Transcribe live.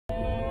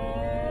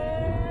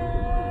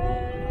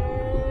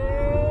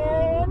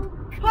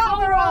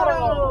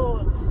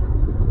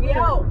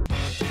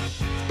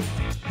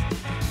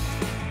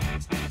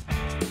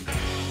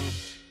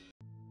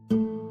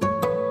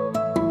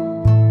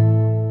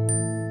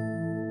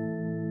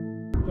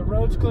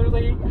roads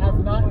clearly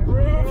have not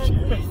improved.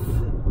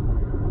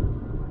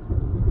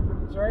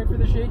 Sorry for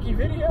the shaky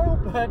video,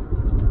 but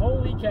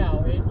holy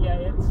cow,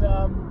 it's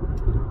a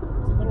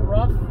little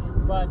rough,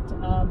 but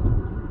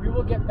we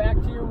will get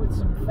back to you with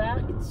some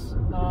facts.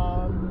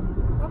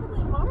 Probably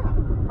tomorrow.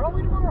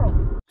 Probably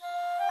tomorrow.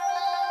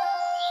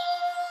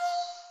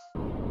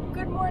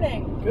 Good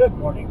morning. Good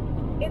morning.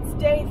 It's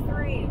day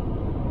 3.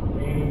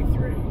 Day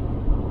 3.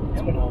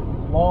 It's been a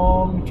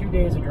long 2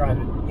 days of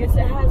driving. Yes,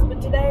 it has,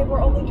 but today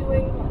we're only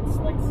doing, what's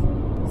like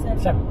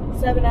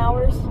 7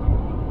 hours.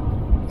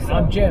 So,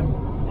 I'm Jim.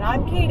 And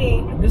I'm Katie.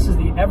 And this is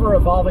the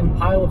ever-evolving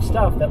pile of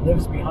stuff that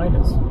lives behind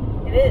us.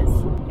 It is.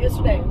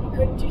 Yesterday, we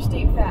couldn't do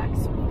state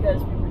facts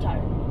because we were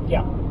tired.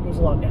 Yeah, it was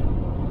a long day.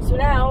 So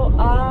now,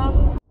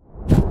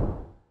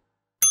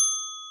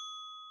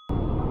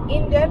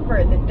 in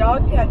Denver, the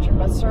dog catcher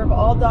must serve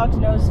all dogs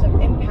notice of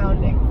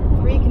impounding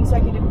for 3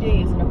 consecutive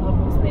days in a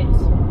public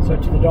space. So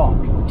to the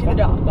dog. To the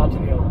dog. Not to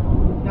the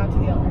owner. Not to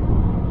the owner.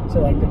 So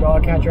like the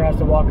dog catcher has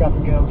to walk up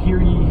and go,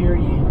 hear ye,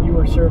 you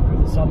are served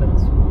with a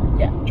summons.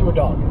 Yeah. To a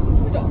dog.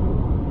 To a dog.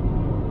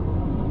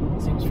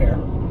 Seems fair.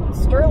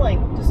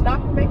 Sterling does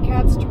not permit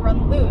cats to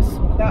run loose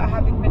without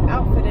having been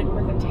outfitted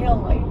with a tail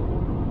light.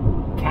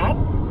 Cat?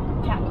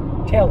 Cat.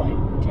 Tail light.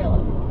 Tail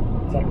light.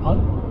 Is that a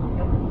pun?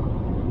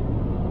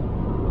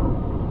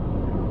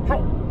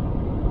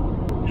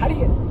 How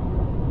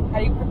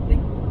do you put the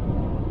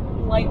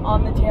light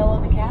on the tail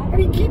of the cat? How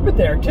do you keep it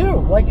there too?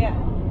 Like, yeah.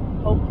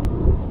 Hope.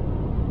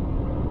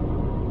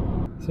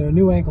 So a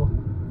new ankle.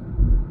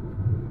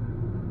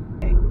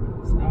 Okay,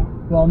 so.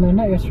 Well, no,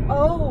 not yesterday.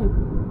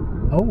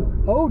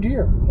 Oh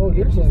dear. Oh,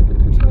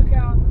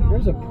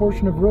 there's a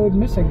portion of road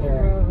missing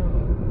there.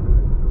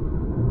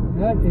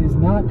 That is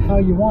not how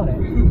you want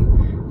it.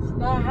 It's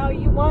not how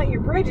you want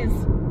your bridges.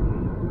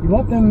 You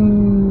want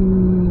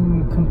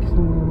them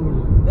complete.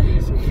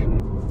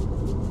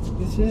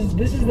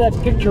 This is that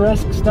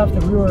picturesque stuff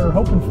that we were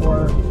hoping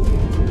for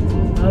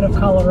out of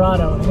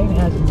Colorado, and it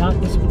has not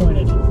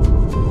disappointed.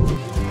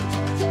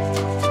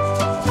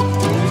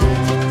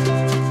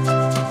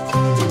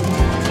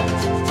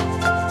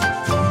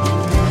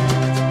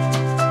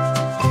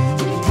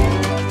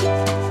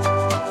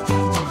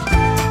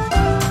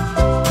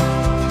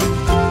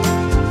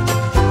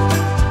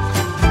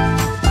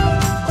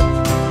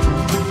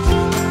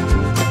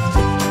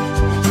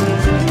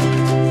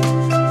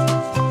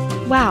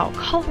 Wow,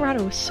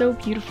 Colorado is so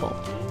beautiful.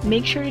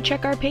 Make sure to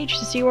check our page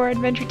to see where our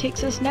adventure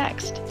takes us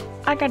next.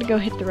 I gotta go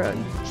hit the road.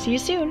 See you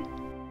soon!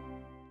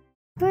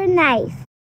 Super nice.